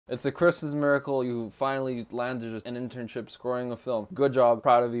It's a Christmas miracle. You finally landed an internship scoring a film. Good job,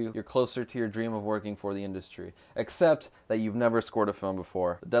 proud of you. You're closer to your dream of working for the industry. Except that you've never scored a film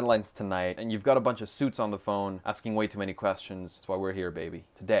before. The deadline's tonight, and you've got a bunch of suits on the phone asking way too many questions. That's why we're here, baby.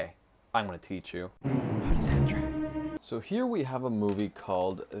 Today, I'm gonna teach you how to soundtrack. So here we have a movie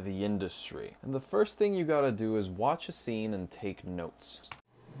called The Industry. And the first thing you gotta do is watch a scene and take notes.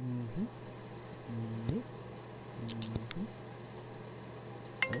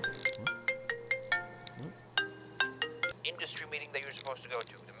 Industry meeting that you're supposed to go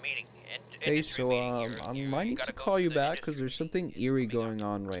to. The meeting. Hey, so I might need to call you back because there's something eerie going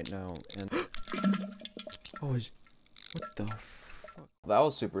on right now. And what the fuck? That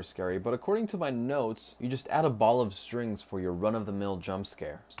was super scary, but according to my notes, you just add a ball of strings for your run-of-the-mill jump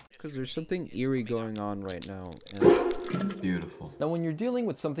scare. Because there's something eerie going on right now. And beautiful. Now, when you're dealing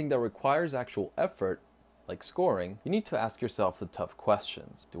with something that requires actual effort, like scoring, you need to ask yourself the tough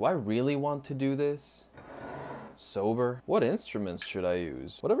questions. Do I really want to do this? Sober? What instruments should I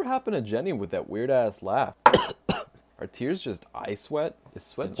use? Whatever happened to Jenny with that weird-ass laugh? Are tears just eye sweat? Is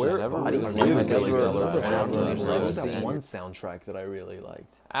sweat just body? That's one soundtrack that I really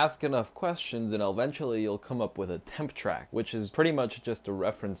liked. Ask enough questions and eventually you'll come up with a temp track, which is pretty much just a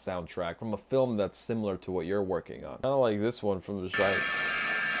reference soundtrack from a film that's similar to what you're working on. Kind of like this one from The Shining.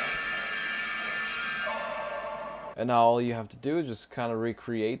 And now all you have to do is just kind of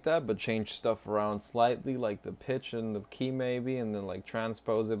recreate that, but change stuff around slightly, like the pitch and the key maybe, and then like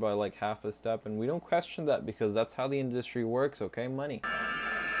transpose it by like half a step. And we don't question that because that's how the industry works, okay? Money.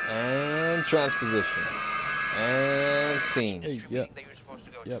 And transposition. And scene. hey,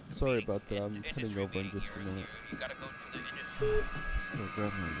 yep, sorry about that. I'm heading over in just a minute. You gotta go to the industry. Just gonna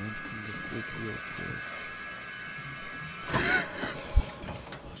grab my wrench from the fridge real quick.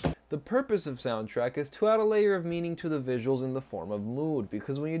 The purpose of soundtrack is to add a layer of meaning to the visuals in the form of mood,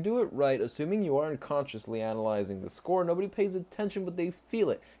 because when you do it right, assuming you aren't consciously analyzing the score, nobody pays attention but they feel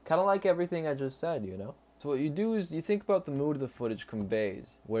it. Kind of like everything I just said, you know? So what you do is you think about the mood the footage conveys,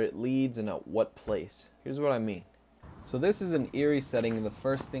 where it leads and at what place. Here's what I mean. So this is an eerie setting and the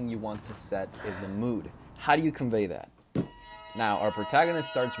first thing you want to set is the mood. How do you convey that? Now, our protagonist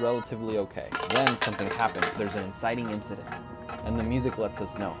starts relatively okay. Then something happens. There's an inciting incident. And the music lets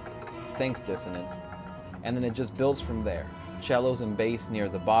us know. Thanks, dissonance. And then it just builds from there. Cellos and bass near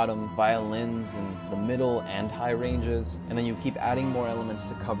the bottom, violins in the middle and high ranges, and then you keep adding more elements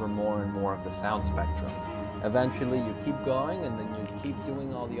to cover more and more of the sound spectrum. Eventually you keep going and then you keep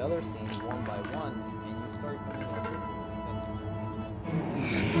doing all the other scenes one by one, and you start coming up with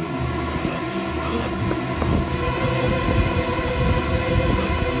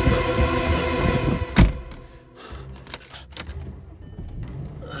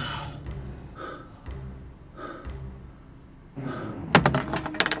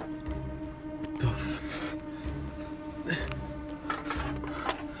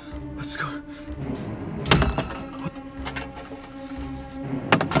Let's go.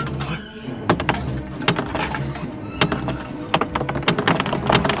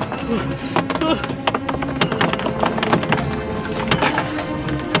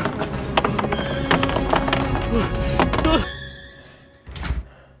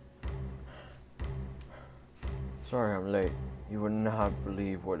 Sorry I'm late. You would not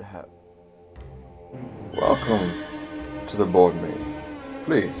believe what happened. Welcome to the board meeting.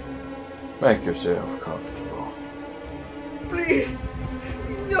 Please, make yourself comfortable. Please!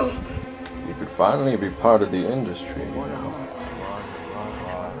 No! You could finally be part of the industry, you know.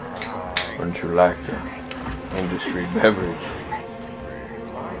 Wouldn't you like an industry beverage?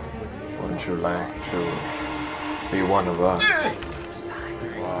 Wouldn't you like to be one of us?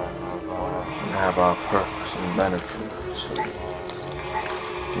 And have our perks and benefits.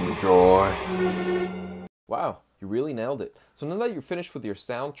 Enjoy. Wow, you really nailed it. So now that you're finished with your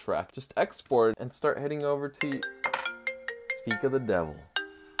soundtrack, just export and start heading over to... Speak of the devil.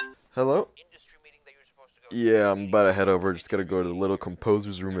 Hello? Industry meeting that you're supposed to go to. Yeah, I'm about to head over. Just gotta go to the little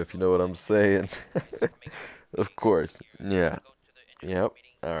composer's room if you know what I'm saying. Of course. Yeah. Yep.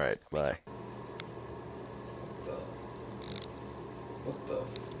 Alright, bye. What the?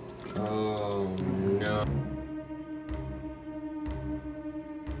 Oh no.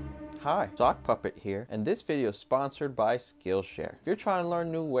 Hi, Sock Puppet here, and this video is sponsored by Skillshare. If you're trying to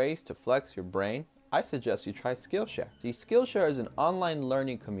learn new ways to flex your brain, I suggest you try Skillshare. See, Skillshare is an online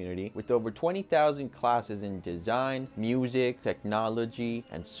learning community with over 20,000 classes in design, music, technology,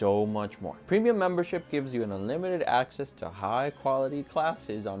 and so much more. Premium membership gives you an unlimited access to high-quality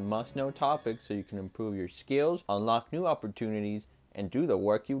classes on must-know topics so you can improve your skills, unlock new opportunities, and do the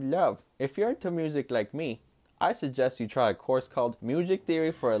work you love. If you're into music like me, I suggest you try a course called Music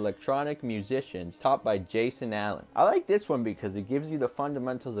Theory for Electronic Musicians, taught by Jason Allen. I like this one because it gives you the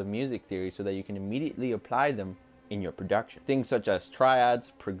fundamentals of music theory so that you can immediately apply them in your production. Things such as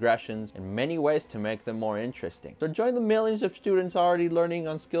triads, progressions, and many ways to make them more interesting. So join the millions of students already learning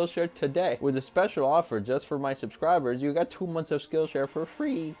on Skillshare today. With a special offer just for my subscribers, you got 2 months of Skillshare for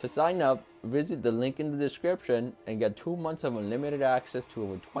free. To sign up, visit the link in the description and get 2 months of unlimited access to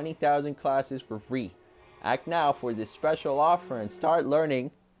over 20,000 classes for free. Act now for this special offer and start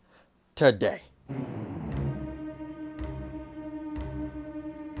learning today.